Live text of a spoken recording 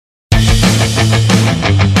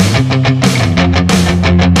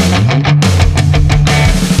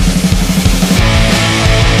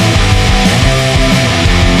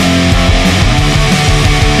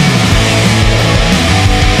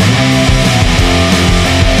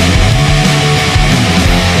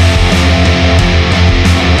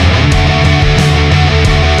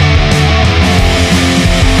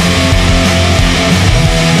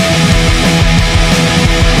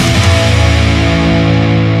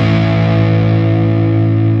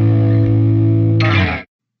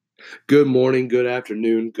Good morning, good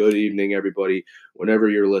afternoon, good evening, everybody. Whenever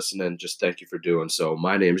you're listening, just thank you for doing so.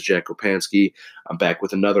 My name is Jack Kopansky. I'm back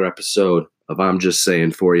with another episode of I'm Just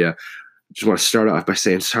Saying for you. Just want to start off by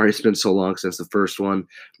saying sorry it's been so long since the first one.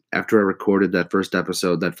 After I recorded that first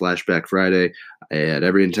episode, that Flashback Friday, I had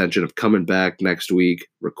every intention of coming back next week,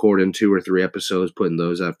 recording 2 or 3 episodes, putting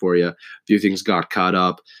those out for you. A few things got caught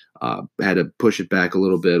up. Had to push it back a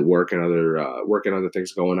little bit, working other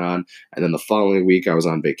things going on. And then the following week, I was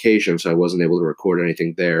on vacation, so I wasn't able to record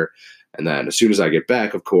anything there. And then as soon as I get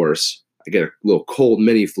back, of course, I get a little cold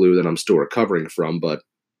mini flu that I'm still recovering from. But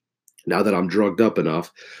now that I'm drugged up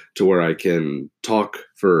enough to where I can talk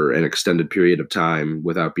for an extended period of time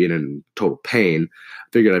without being in total pain, I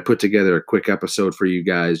figured I'd put together a quick episode for you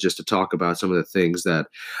guys just to talk about some of the things that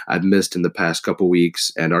I've missed in the past couple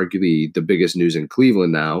weeks, and arguably the biggest news in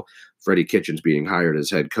Cleveland now, Freddie Kitchens being hired as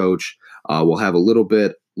head coach. We'll have a little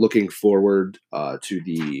bit looking forward to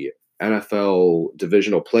the NFL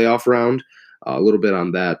divisional playoff round, a little bit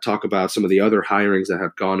on that, talk about some of the other hirings that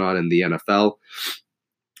have gone on in the NFL.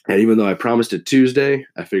 And even though I promised it Tuesday,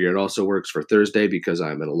 I figure it also works for Thursday because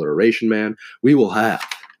I'm an alliteration man. We will have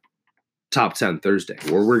Top 10 Thursday,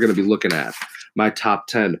 where we're going to be looking at my top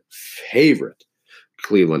 10 favorite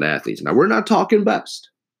Cleveland athletes. Now, we're not talking best.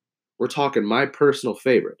 We're talking my personal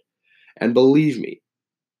favorite. And believe me,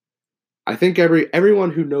 I think everyone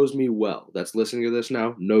who knows me well that's listening to this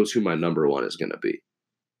now knows who my number 1 is going to be.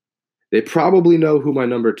 They probably know who my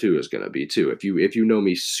number 2 is going to be too. If you know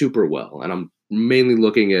me super well, and I'm mainly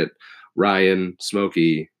looking at Ryan,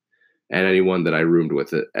 Smokey, and anyone that I roomed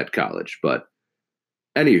with at college. But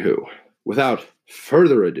anywho, without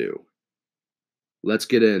further ado, let's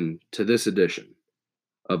get into this edition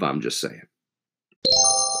of I'm Just Saying.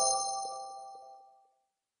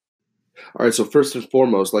 All right, so first and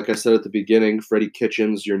foremost, like I said at the beginning, Freddie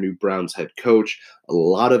Kitchens, your new Browns head coach. A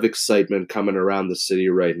lot of excitement coming around the city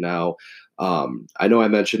right now. I know I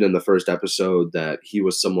mentioned in the first episode that he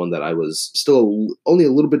was someone that I was still only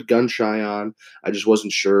a little bit gun shy on. I just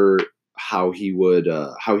wasn't sure how he'd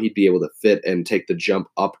be able to fit and take the jump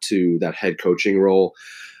up to that head coaching role.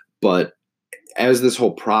 But as this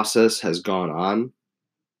whole process has gone on,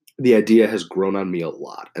 the idea has grown on me a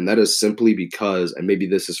lot. And that is simply because, and maybe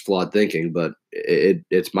this is flawed thinking, but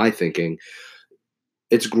it's my thinking.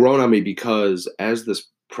 It's grown on me because as this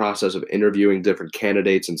process of interviewing different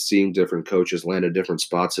candidates and seeing different coaches land at different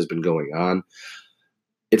spots has been going on,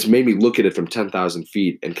 it's made me look at it from 10,000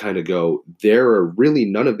 feet and kind of go, there are really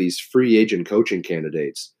none of these free agent coaching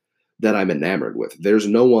candidates that I'm enamored with. There's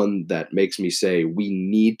no one that makes me say, we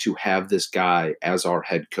need to have this guy as our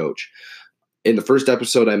head coach. In the first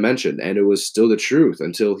episode I mentioned, and it was still the truth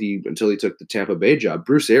until he took the Tampa Bay job,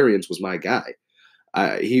 Bruce Arians was my guy.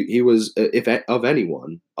 He was, if of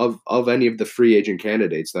anyone, of any of the free agent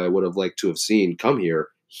candidates that I would have liked to have seen come here,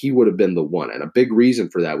 he would have been the one. And a big reason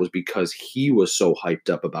for that was because he was so hyped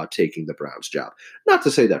up about taking the Browns job. Not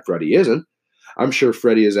to say that Freddie isn't. I'm sure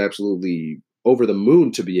Freddie is absolutely over the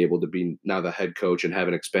moon to be able to be now the head coach and have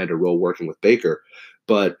an expanded role working with Baker.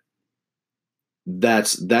 But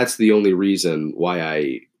that's the only reason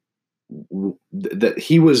why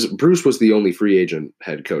Bruce was the only free agent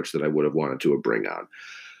head coach that I would have wanted to bring on.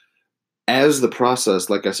 As the process,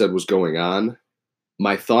 like I said, was going on,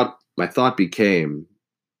 my thought became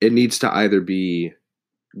it needs to either be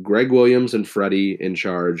Greg Williams and Freddie in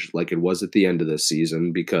charge like it was at the end of this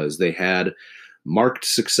season, because they had marked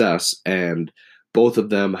success and both of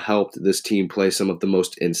them helped this team play some of the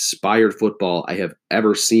most inspired football I have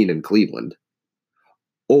ever seen in Cleveland.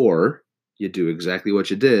 Or you do exactly what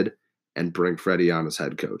you did and bring Freddie on as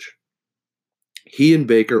head coach. He and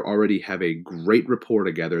Baker already have a great rapport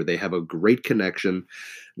together. They have a great connection.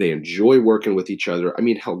 They enjoy working with each other. I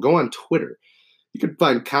mean, hell, go on Twitter. You can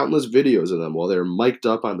find countless videos of them while they're mic'd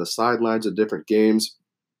up on the sidelines of different games.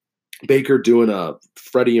 Baker doing a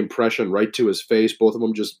Freddie impression right to his face. Both of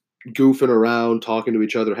them just goofing around, talking to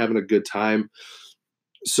each other, having a good time.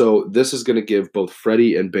 So this is going to give both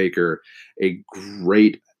Freddie and Baker a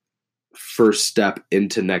great first step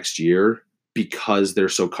into next year because they're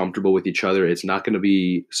so comfortable with each other. It's not going to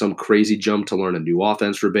be some crazy jump to learn a new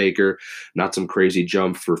offense for Baker, not some crazy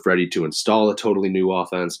jump for Freddie to install a totally new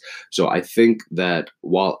offense. So I think that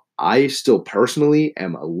while I still personally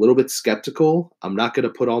am a little bit skeptical, I'm not going to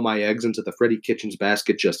put all my eggs into the Freddie Kitchens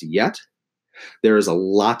basket just yet. There is a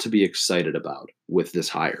lot to be excited about with this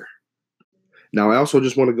hire. Now, I also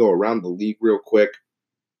just want to go around the league real quick,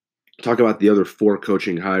 talk about the other 4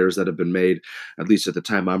 coaching hires that have been made, at least at the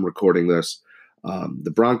time I'm recording this.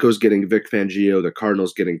 The Broncos getting Vic Fangio, the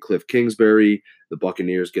Cardinals getting Cliff Kingsbury, the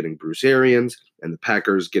Buccaneers getting Bruce Arians, and the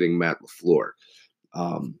Packers getting Matt LaFleur.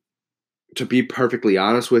 To be perfectly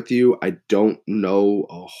honest with you, I don't know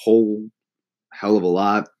a whole hell of a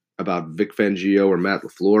lot about Vic Fangio or Matt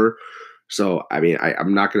LaFleur. So, I mean,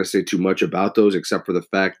 I'm not going to say too much about those except for the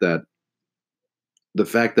fact that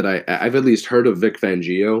I've at least heard of Vic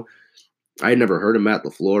Fangio. I had never heard of Matt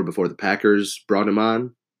LaFleur before the Packers brought him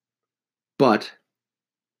on, but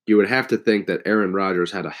you would have to think that Aaron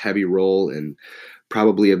Rodgers had a heavy role in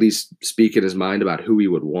probably at least speaking his mind about who he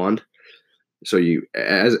would want. So you,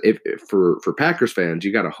 as if for Packers fans,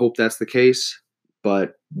 you got to hope that's the case.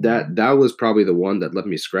 But that was probably the one that left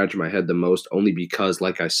me scratching my head the most, only because,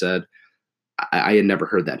 like I said, I had never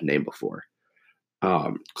heard that name before.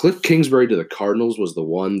 Cliff Kingsbury to the Cardinals was the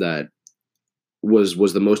one that was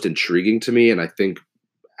the most intriguing to me, and I think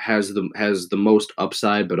has the most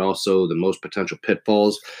upside, but also the most potential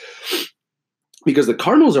pitfalls. Because the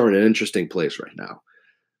Cardinals are in an interesting place right now.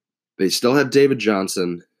 They still have David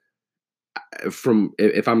Johnson. From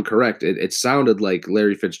if I'm correct, it sounded like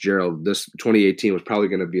Larry Fitzgerald. This 2018 was probably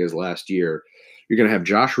going to be his last year. You're going to have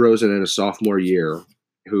Josh Rosen in his sophomore year,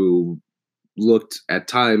 who looked at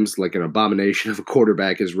times like an abomination of a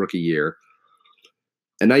quarterback his rookie year.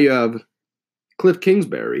 And now you have Cliff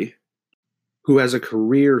Kingsbury, who has a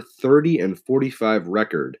career 30-45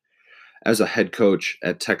 record as a head coach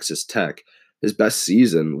at Texas Tech. His best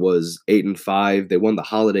season was 8-5. They won the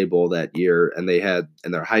Holiday Bowl that year, and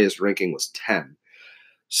their highest ranking was 10.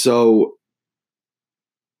 So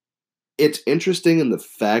it's interesting in the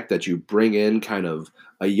fact that you bring in kind of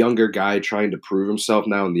a younger guy trying to prove himself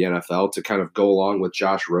now in the NFL to kind of go along with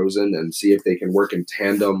Josh Rosen and see if they can work in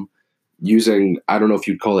tandem using, I don't know if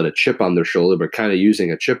you'd call it a chip on their shoulder, but kind of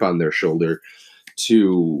using a chip on their shoulder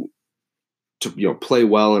to play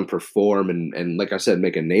well and perform and like I said,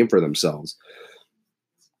 make a name for themselves.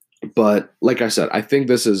 But like I said, I think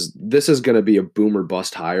this is going to be a boomer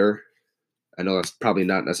bust hire. I know that's probably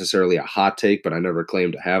not necessarily a hot take, but I never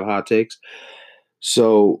claim to have hot takes.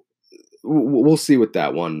 So we'll see with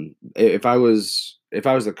that one. If I was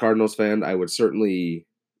the Cardinals fan, I would certainly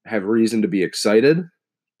have reason to be excited,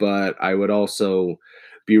 but I would also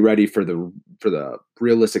be ready for the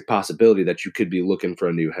realistic possibility that you could be looking for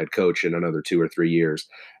a new head coach in another 2 or 3 years,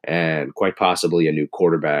 and quite possibly a new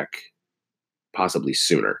quarterback, possibly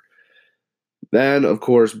sooner. Then, of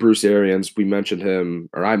course, Bruce Arians, we mentioned him,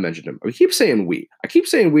 or I mentioned him. I keep saying we. I keep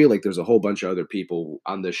saying we like there's a whole bunch of other people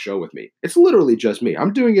on this show with me. It's literally just me.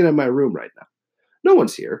 I'm doing it in my room right now. No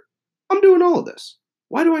one's here. I'm doing all of this.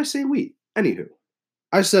 Why do I say we? Anywho,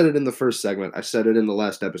 I said it in the first segment. I said it in the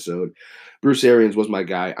last episode. Bruce Arians was my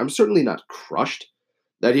guy. I'm certainly not crushed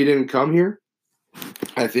that he didn't come here.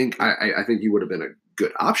 I think he would have been a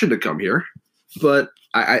good option to come here, but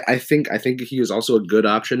I think he was also a good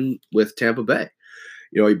option with Tampa Bay.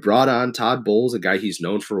 He brought on Todd Bowles, a guy he's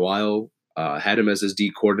known for a while. Had him as his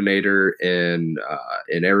D coordinator in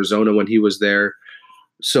Arizona when he was there.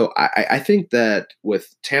 So I think that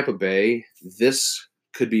with Tampa Bay, this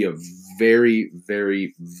could be a very,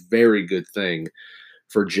 very, very good thing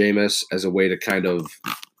for Jameis as a way to kind of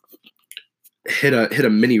hit a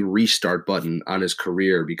mini restart button on his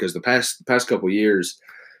career, because the past couple years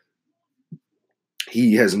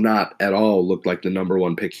he has not at all looked like the number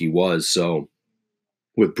one pick he was. So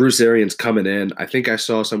with Bruce Arians coming in, I think I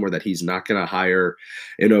saw somewhere that he's not going to hire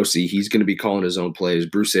an OC. He's going to be calling his own plays.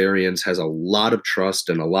 Bruce Arians has a lot of trust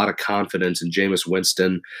and a lot of confidence in Jameis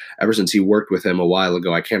Winston ever since he worked with him a while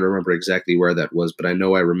ago. I can't remember exactly where that was, but I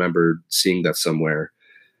know I remember seeing that somewhere.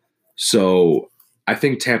 So I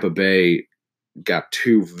think Tampa Bay got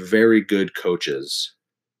two very good coaches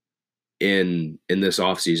in this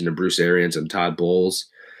offseason, of Bruce Arians and Todd Bowles.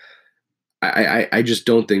 I just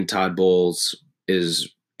don't think Todd Bowles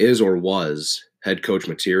is or was head coach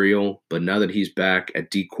material, but now that he's back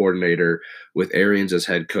at D coordinator with Arians as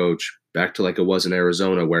head coach, back to like it was in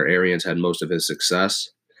Arizona where Arians had most of his success,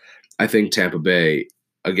 I think Tampa Bay,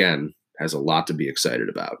 again, has a lot to be excited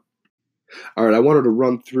about. All right, I wanted to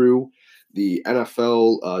run through the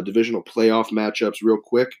NFL divisional playoff matchups real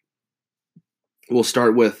quick. We'll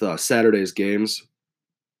start with Saturday's games.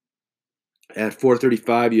 At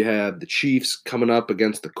 4:35, you have the Chiefs coming up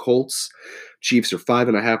against the Colts. Chiefs are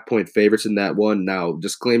 5.5-point favorites in that one. Now,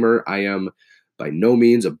 disclaimer, I am by no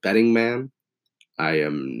means a betting man. I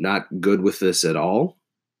am not good with this at all.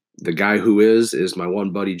 The guy who is my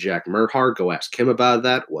one buddy, Jack Merhart. Go ask him about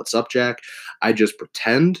that. What's up, Jack? I just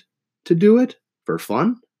pretend to do it for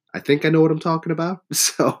fun. I think I know what I'm talking about.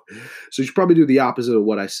 So you should probably do the opposite of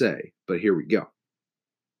what I say, but here we go.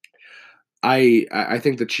 I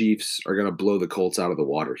think the Chiefs are going to blow the Colts out of the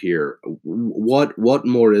water here. What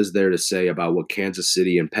more is there to say about what Kansas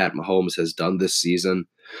City and Pat Mahomes has done this season?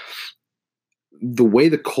 the way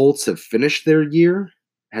the Colts have finished their year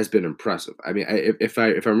has been impressive. I mean, if I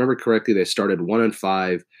remember correctly, they started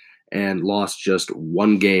 1-5 and lost just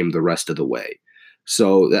one game the rest of the way.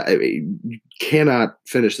 So I mean, you cannot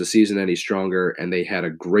finish the season any stronger, and they had a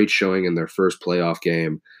great showing in their first playoff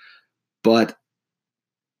game. But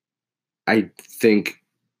I think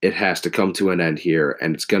it has to come to an end here,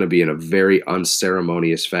 and it's going to be in a very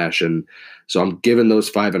unceremonious fashion. So I'm giving those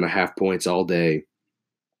 5.5 points all day.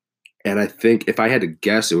 And I think if I had to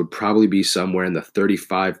guess, it would probably be somewhere in the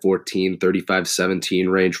 35-14,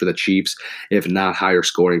 35-17 range for the Chiefs, if not higher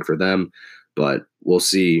scoring for them. But we'll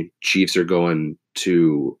see. Chiefs are going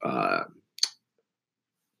to the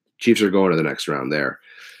next round there.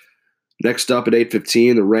 Next up at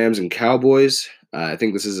 8:15, the Rams and Cowboys. I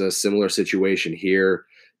think this is a similar situation here.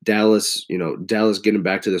 Dallas getting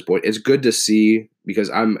back to this point. It's good to see because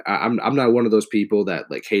I'm not one of those people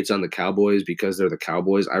that like hates on the Cowboys because they're the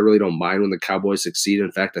Cowboys. I really don't mind when the Cowboys succeed.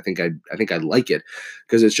 In fact, I think I like it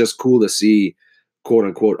because it's just cool to see quote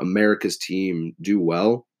unquote America's team do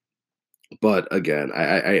well. But again,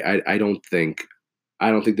 I don't think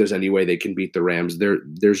there's any way they can beat the Rams.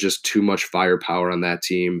 There's just too much firepower on that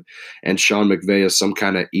team, and Sean McVay is some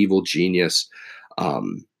kind of evil genius.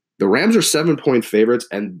 The Rams are 7-point favorites,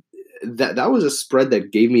 and that was a spread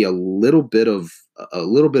that gave me a little bit of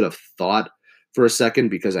thought for a second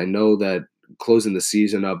because I know that closing the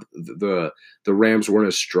season up, the Rams weren't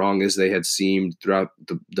as strong as they had seemed throughout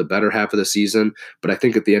the better half of the season. But I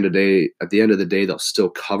think at the end of the day, they'll still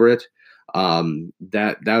cover it.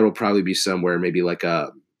 That'll probably be somewhere maybe like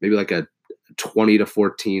a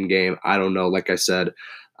 20-14 game. I don't know. Like I said,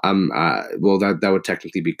 that would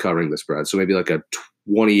technically be covering the spread. So maybe like a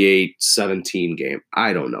 28-17 game.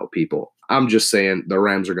 I don't know, people. I'm just saying the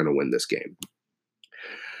Rams are going to win this game.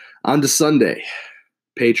 On to Sunday,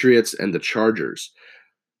 Patriots and the Chargers.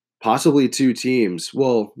 Possibly two teams.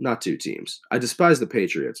 Well, not two teams. I despise the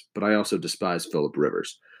Patriots, but I also despise Phillip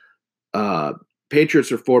Rivers.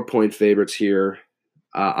 Patriots are 4-point favorites here.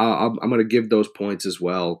 I'm going to give those points as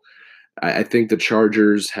well. I think the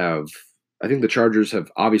Chargers have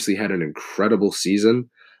obviously had an incredible season.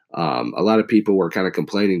 A lot of people were kind of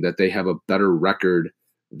complaining that they have a better record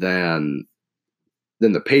than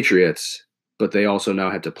the Patriots, but they also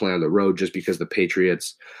now had to play on the road just because the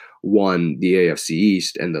Patriots won the AFC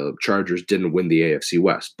East and the Chargers didn't win the AFC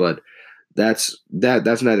West. But that's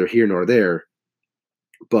neither here nor there.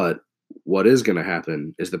 But what is going to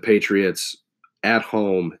happen is the Patriots at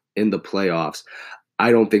home in the playoffs.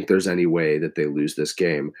 I don't think there's any way that they lose this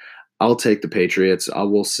game. I'll take the Patriots.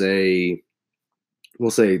 We'll say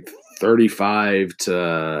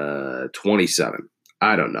 35-27.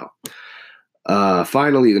 I don't know.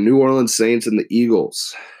 Finally, the New Orleans Saints and the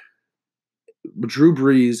Eagles. Drew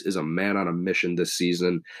Brees is a man on a mission this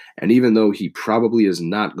season, and even though he probably is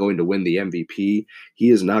not going to win the MVP, he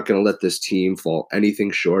is not going to let this team fall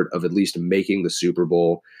anything short of at least making the Super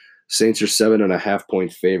Bowl. Saints are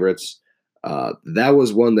 7.5-point favorites. That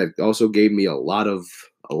was one that also gave me a lot of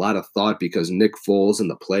thought because Nick Foles in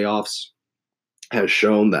the playoffs has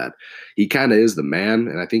shown that he kind of is the man,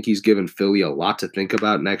 and I think he's given Philly a lot to think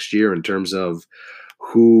about next year in terms of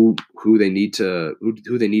who they need to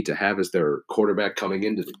have as their quarterback coming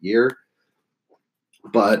into the year.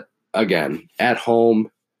 But again, at home,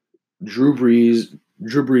 Drew Brees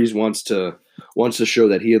wants to show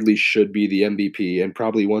that he at least should be the MVP and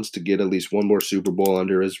probably wants to get at least one more Super Bowl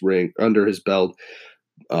under his belt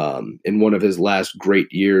in one of his last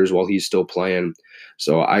great years while he's still playing.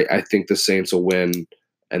 So I think the Saints will win,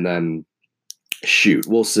 and then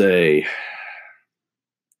we'll say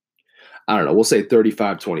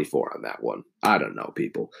 35-24 on that one. I don't know,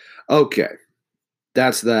 people. Okay,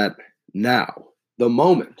 that's that. Now, the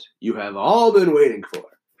moment you have all been waiting for.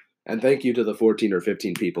 And thank you to the 14 or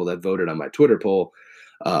 15 people that voted on my Twitter poll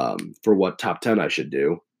for what top 10 I should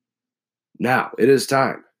do. Now, it is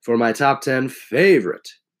time for my top 10 favorite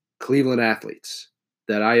Cleveland athletes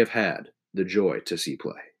that I have had the joy to see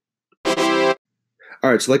play. All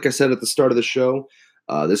right, so like I said at the start of the show,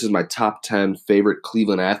 this is my top 10 favorite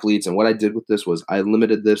Cleveland athletes. And what I did with this was I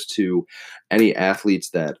limited this to any athletes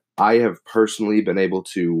that I have personally been able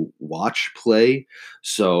to watch play.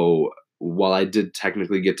 So while I did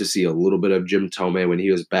technically get to see a little bit of Jim Thome when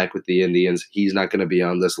he was back with the Indians, he's not going to be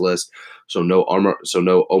on this list. So no Omar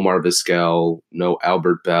Vizquel, no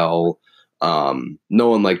Albert Bell, no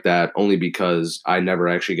one like that, only because I never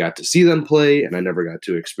actually got to see them play and I never got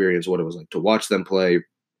to experience what it was like to watch them play.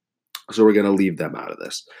 So we're going to leave them out of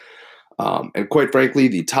this. And quite frankly,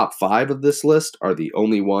 the top 5 of this list are the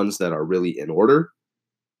only ones that are really in order.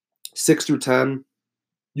 6 through 10,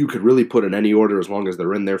 You could really put in any order as long as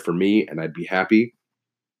they're in there for me, and I'd be happy.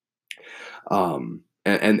 And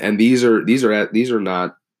these are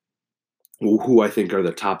not who I think are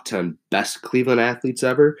the top 10 best Cleveland athletes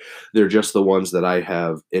ever. They're just the ones that I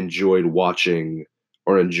have enjoyed watching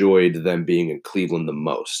or enjoyed them being in Cleveland the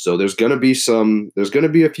most. So there's going to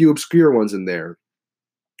be a few obscure ones in there.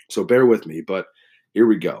 So bear with me, but here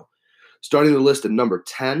we go. Starting the list at number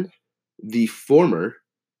 10, the former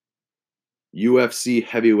UFC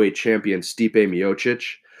heavyweight champion Stipe Miocic.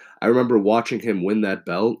 I remember watching him win that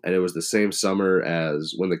belt, and it was the same summer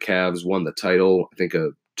as when the Cavs won the title, I think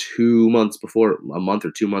 2 months before, a month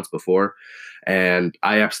or 2 months before. And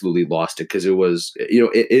I absolutely lost it because it was,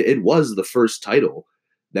 it was the first title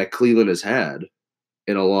that Cleveland has had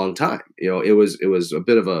in a long time. It was a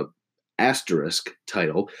bit of a asterisk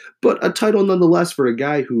title, but a title nonetheless for a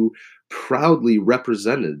guy who proudly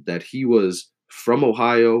represented that he was from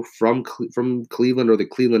Ohio, from Cleveland or the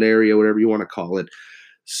Cleveland area, whatever you want to call it.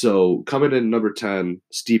 So coming in number 10,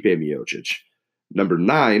 Stipe Miocic. Number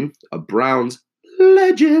 9, a Browns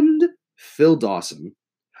legend, Phil Dawson.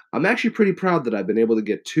 I'm actually pretty proud that I've been able to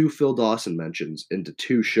get 2 Phil Dawson mentions into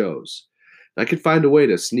 2 shows. If I could find a way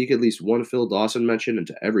to sneak at least 1 Phil Dawson mention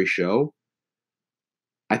into every show,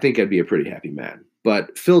 I think I'd be a pretty happy man.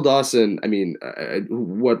 But Phil Dawson, I mean,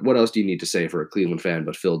 what else do you need to say for a Cleveland fan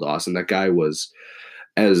but Phil Dawson? That guy was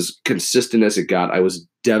as consistent as it got. I was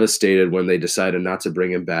devastated when they decided not to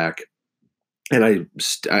bring him back. And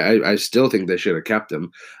I still think they should have kept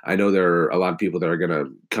him. I know there are a lot of people that are going to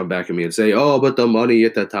come back at me and say, oh, but the money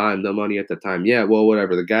at the time. Yeah, well,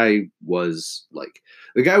 whatever. The guy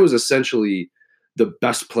was essentially the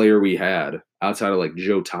best player we had outside of like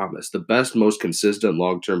Joe Thomas, the best, most consistent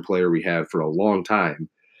long-term player we had for a long time.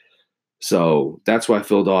 So that's why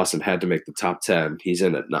Phil Dawson had to make the top 10. He's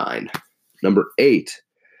in at 9. Number 8,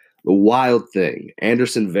 the wild thing,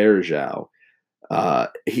 Anderson Varejao.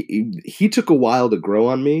 He took a while to grow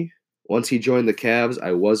on me. Once he joined the Cavs,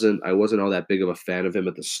 I wasn't all that big of a fan of him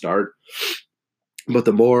at the start. But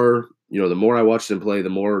the more I watched him play, the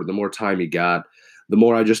more time he got, the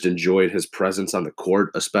more I just enjoyed his presence on the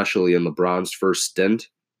court, especially in LeBron's first stint,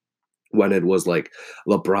 when it was like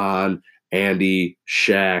LeBron, Andy,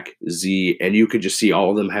 Shaq, Z, and you could just see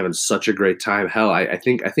all of them having such a great time. Hell, I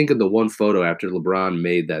think in the one photo after LeBron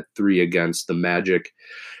made that 3 against the Magic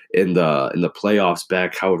in the playoffs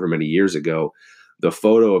back however many years ago, the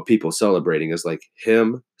photo of people celebrating is like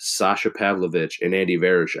him, Sasha Pavlovich, and Andy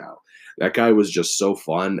Varejao. That guy was just so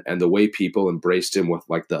fun, and the way people embraced him with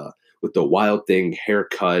the wild thing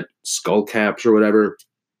haircut, skull caps or whatever,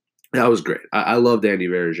 that was great. I loved Andy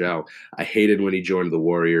Varejao. I hated when he joined the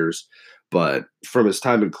Warriors, but from his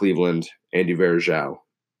time in Cleveland, Andy Varejao,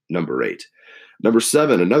 number 8. Number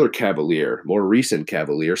 7, another Cavalier, more recent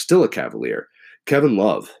Cavalier, still a Cavalier, Kevin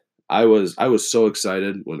Love. I was so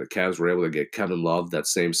excited when the Cavs were able to get Kevin Love that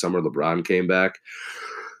same summer LeBron came back.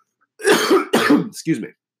 Excuse me.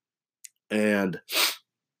 And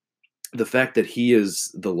the fact that he is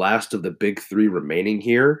the last of the big 3 remaining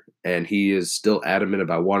here, and he is still adamant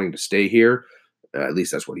about wanting to stay here, at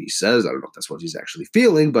least that's what he says. I don't know if that's what he's actually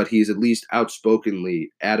feeling, but he's at least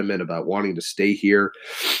outspokenly adamant about wanting to stay here.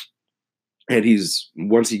 And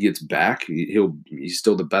once he gets back, he's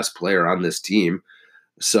still the best player on this team.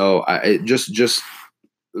 So just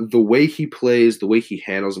the way he plays, the way he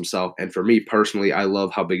handles himself, and for me personally, I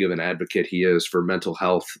love how big of an advocate he is for mental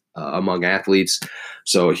health among athletes.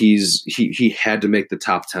 So he had to make the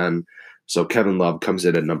top 10. So Kevin Love comes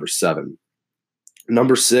in at number 7.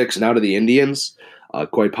 Number 6, now to the Indians,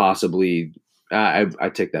 quite possibly. I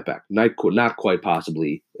take that back. Not quite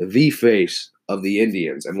possibly the face of the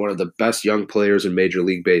Indians and one of the best young players in Major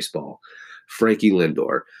League Baseball, Frankie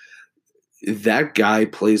Lindor. That guy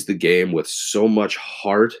plays the game with so much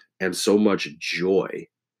heart and so much joy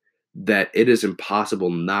that it is impossible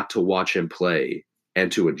not to watch him play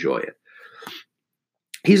and to enjoy it.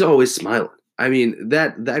 He's always smiling. I mean,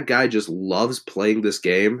 that guy just loves playing this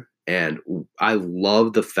game, and I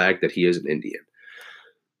love the fact that he is an Indian.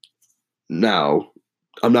 Now,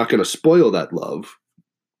 I'm not going to spoil that love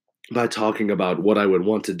by talking about what I would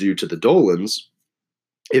want to do to the Dolans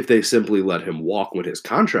if they simply let him walk when his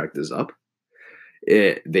contract is up.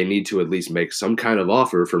 They need to at least make some kind of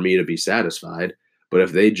offer for me to be satisfied. But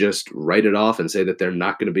if they just write it off and say that they're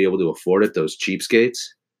not going to be able to afford it, those cheapskates,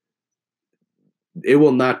 it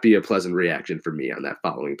will not be a pleasant reaction for me on that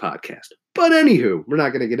following podcast. But anywho, we're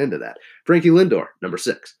not going to get into that. Frankie Lindor, number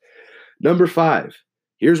 6. Number 5,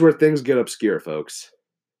 here's where things get obscure, folks.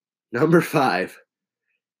 Number 5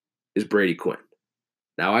 is Brady Quinn.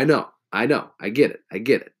 Now, I know, I get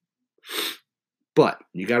it. But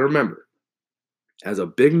you got to remember, as a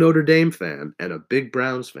big Notre Dame fan and a big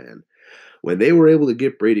Browns fan, when they were able to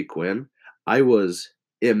get Brady Quinn, I was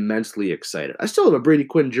immensely excited. I still have a Brady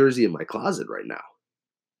Quinn jersey in my closet right now.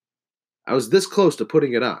 I was this close to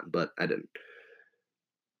putting it on, but I didn't.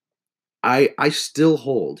 I still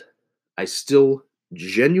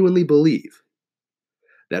genuinely believe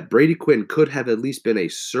that Brady Quinn could have at least been a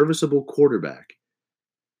serviceable quarterback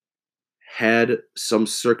had some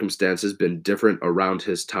circumstances been different around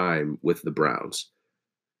his time with the Browns.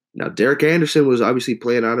 Now, Derek Anderson was obviously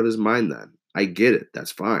playing out of his mind then. I get it.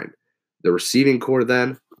 That's fine. The receiving core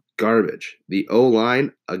then, garbage. The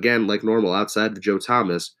O-line, again, like normal outside of Joe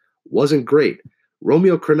Thomas, wasn't great.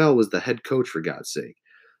 Romeo Crennel was the head coach, for God's sake.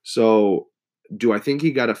 So, do I think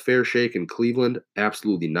he got a fair shake in Cleveland?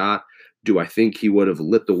 Absolutely not. Do I think he would have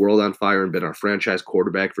lit the world on fire and been our franchise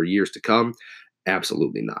quarterback for years to come?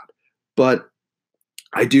 Absolutely not. But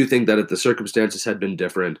I do think that if the circumstances had been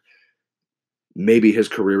different, maybe his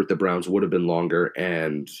career with the Browns would have been longer,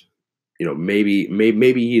 and maybe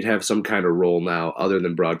he'd have some kind of role now other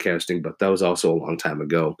than broadcasting, but that was also a long time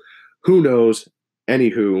ago. Who knows?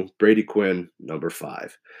 Anywho, Brady Quinn, number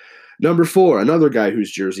 5. Number 4, another guy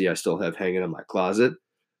whose jersey I still have hanging in my closet,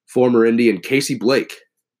 former Indian Casey Blake.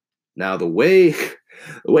 Now, the way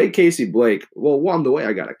Casey Blake, well, one, the way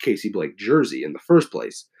I got a Casey Blake jersey in the first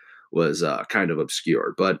place was kind of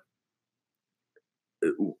obscure, but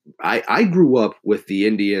I grew up with the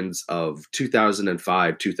Indians of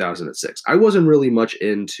 2005, 2006. I wasn't really much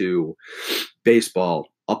into baseball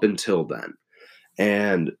up until then.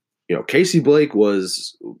 And, Casey Blake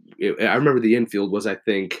was, I remember the infield was, I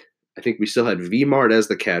think we still had V-Mart as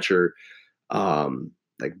the catcher,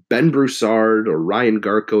 like Ben Broussard or Ryan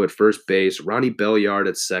Garco at first base, Ronnie Belliard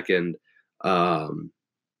at second,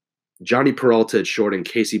 Johnny Peralta at short, and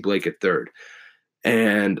Casey Blake at third.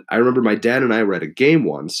 And I remember my dad and I were at a game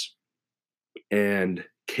once, and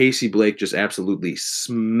Casey Blake just absolutely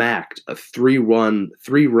smacked a three-run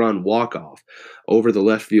walk-off over the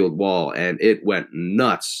left field wall, and it went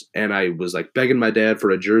nuts. And I was like begging my dad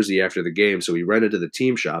for a jersey after the game, so we rented to the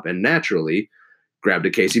team shop and naturally grabbed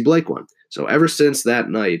a Casey Blake one. So ever since that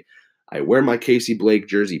night, I wear my Casey Blake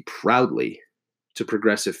jersey proudly to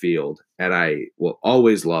Progressive Field, and I will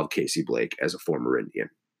always love Casey Blake as a former Indian.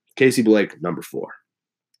 Casey Blake, number 4.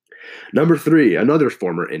 Number 3, another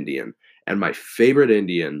former Indian, and my favorite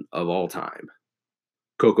Indian of all time,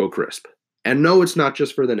 Coco Crisp. And no, it's not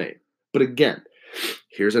just for the name. But again,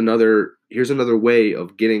 here's another way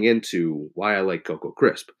of getting into why I like Coco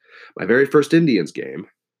Crisp. My very first Indians game,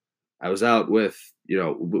 I was out with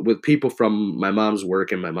people from my mom's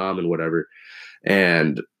work and my mom and whatever,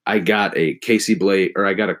 and I got a Casey Blake, or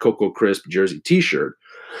I got a Coco Crisp jersey T-shirt.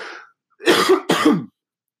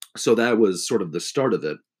 So that was sort of the start of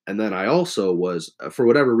it. And then I also was, for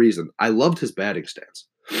whatever reason, I loved his batting stance.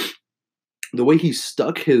 The way he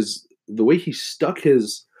stuck his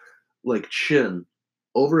like chin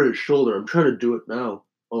over his shoulder. I'm trying to do it now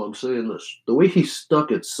while I'm saying this. The way he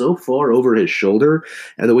stuck it so far over his shoulder,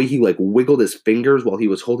 and the way he like wiggled his fingers while he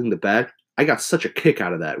was holding the bat, I got such a kick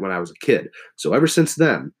out of that when I was a kid. So ever since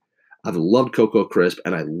then, I've loved Coco Crisp,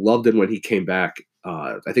 and I loved him when he came back,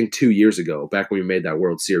 I think 2 years ago, back when we made that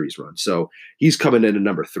World Series run. So he's coming in at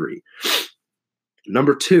number 3.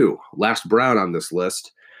 Number 2, last Brown on this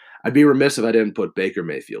list. I'd be remiss if I didn't put Baker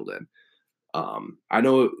Mayfield in. I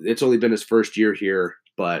know it's only been his first year here,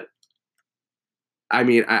 but I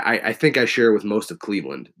mean, I think I share with most of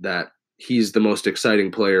Cleveland that he's the most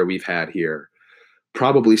exciting player we've had here,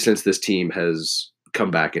 probably since this team has come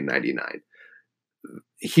back in '99.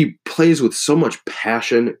 He plays with so much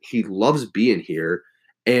passion. He loves being here,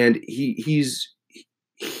 and he is.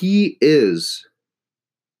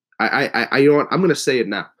 You know what? I'm going to say it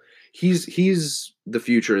now. He's the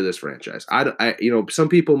future of this franchise. Some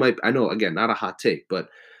people might. I know, again, not a hot take, but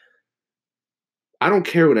I don't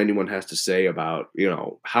care what anyone has to say about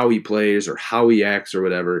how he plays or how he acts or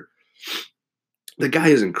whatever. The guy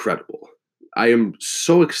is incredible. I am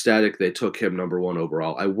so ecstatic they took him number 1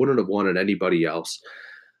 overall. I wouldn't have wanted anybody else.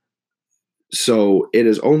 So it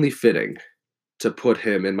is only fitting to put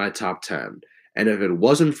him in my top 10. And if it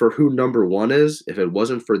wasn't for who number 1 is, if it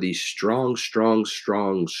wasn't for the strong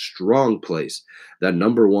place that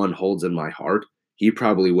number 1 holds in my heart, he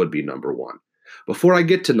probably would be number 1. Before I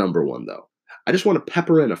get to number 1, though, I just want to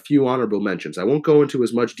pepper in a few honorable mentions. I won't go into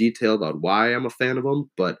as much detail about why I'm a fan of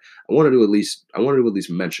him, but I wanted to at least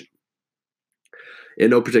mention him.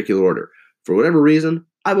 In no particular order. For whatever reason,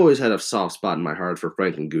 I've always had a soft spot in my heart for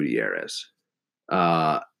Franklin Gutierrez.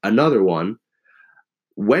 Another one,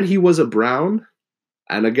 when he was a Brown,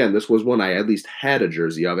 and again, this was one I at least had a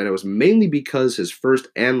jersey of, and it was mainly because his first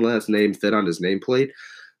and last name fit on his nameplate.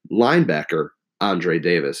 Linebacker Andre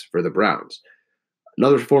Davis for the Browns.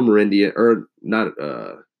 Another former Indian, or not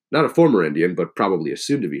a former Indian, but probably a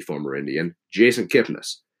soon-to-be former Indian, Jason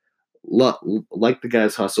Kipnis. Like the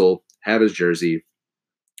guy's hustle, have his jersey.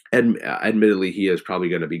 Admittedly, he is probably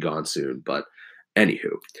going to be gone soon, but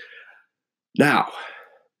anywho. Now,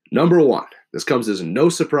 number one. This comes as no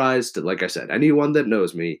surprise to, like I said, anyone that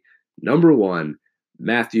knows me. Number one,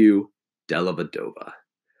 Matthew Dellavedova.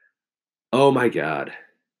 Oh my God,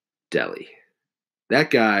 Delly. That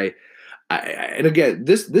guy. And again,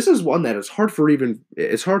 this is one that it's hard for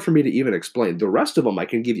me to even explain. The rest of them, I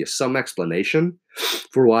can give you some explanation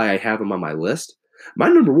for why I have them on my list. My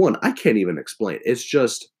number one, I can't even explain. It's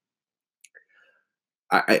just,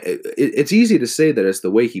 it's easy to say that it's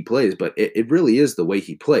the way he plays, but it really is the way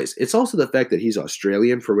he plays. It's also the fact that he's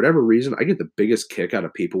Australian. For whatever reason, I get the biggest kick out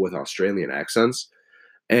of people with Australian accents.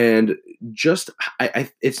 And just,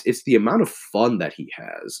 it's the amount of fun that he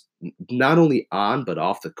has, not only on, but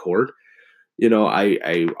off the court.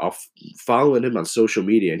 I'll following him on social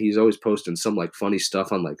media, and he's always posting some like funny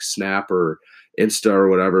stuff on like Snap or Insta or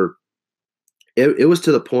whatever. It was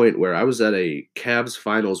to the point where I was at a Cavs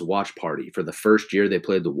finals watch party for the first year they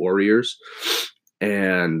played the Warriors,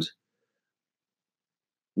 and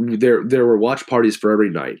there were watch parties for every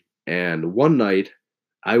night. And one night,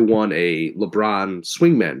 I won a LeBron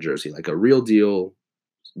swingman jersey, like a real deal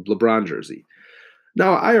LeBron jersey.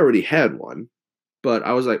 Now I already had one, but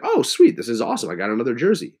I was like, "Oh, sweet, this is awesome! I got another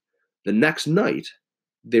jersey." The next night,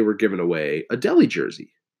 they were giving away a Delly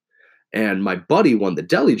jersey, and my buddy won the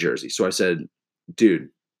Delly jersey. So I said, "Dude,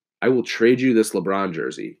 I will trade you this LeBron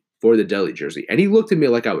jersey for the Delly jersey." And he looked at me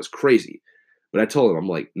like I was crazy. But I told him, I'm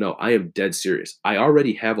like, "No, I am dead serious. I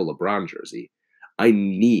already have a LeBron jersey. I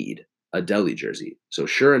need a Delly jersey." So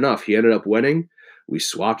sure enough, he ended up winning. We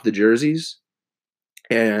swapped the jerseys,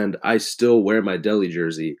 and I still wear my Delly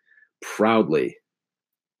jersey proudly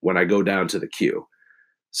when I go down to the queue.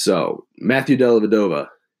 So, Matthew Dellavedova,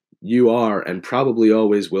 you are and probably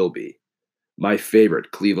always will be my favorite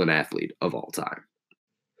Cleveland athlete of all time.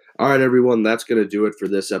 All right, everyone, that's going to do it for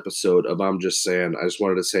this episode of I'm Just Saying. I just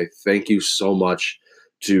wanted to say thank you so much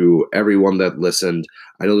to everyone that listened.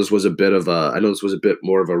 I know this was a bit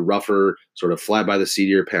more of a rougher, sort of fly by the seat of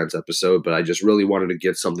your pants episode, but I just really wanted to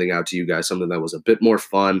get something out to you guys, something that was a bit more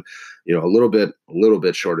fun, a little bit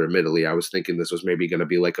shorter. Admittedly, I was thinking this was maybe going to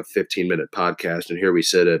be like a 15-minute podcast, and here we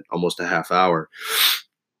sit at almost a half hour.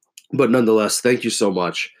 But nonetheless, thank you so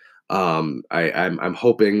much. I'm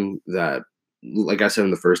hoping that, like I said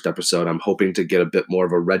in the first episode, I'm hoping to get a bit more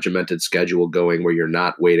of a regimented schedule going where you're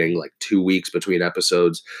not waiting like 2 weeks between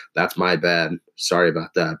episodes. That's my bad. Sorry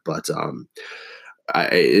about that. But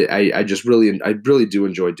I really do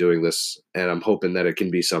enjoy doing this, and I'm hoping that it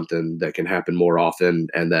can be something that can happen more often,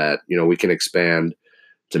 and that, we can expand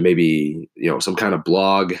to maybe, some kind of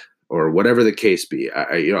blog or whatever the case be.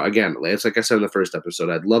 Again, it's like I said in the first episode,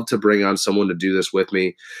 I'd love to bring on someone to do this with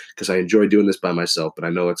me because I enjoy doing this by myself, but I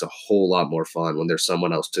know it's a whole lot more fun when there's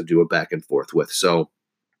someone else to do it back and forth with. So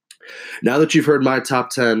now that you've heard my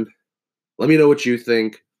top 10, let me know what you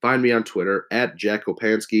think. Find me on Twitter at Jack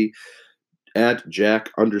Kopansky, at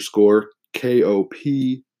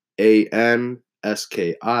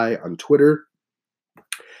Jack_KOPANSKI on Twitter.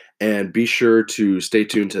 And be sure to stay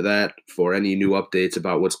tuned to that for any new updates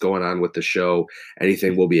about what's going on with the show,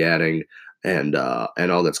 anything we'll be adding, and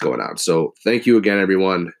all that's going on. So thank you again,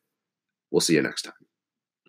 everyone. We'll see you next time.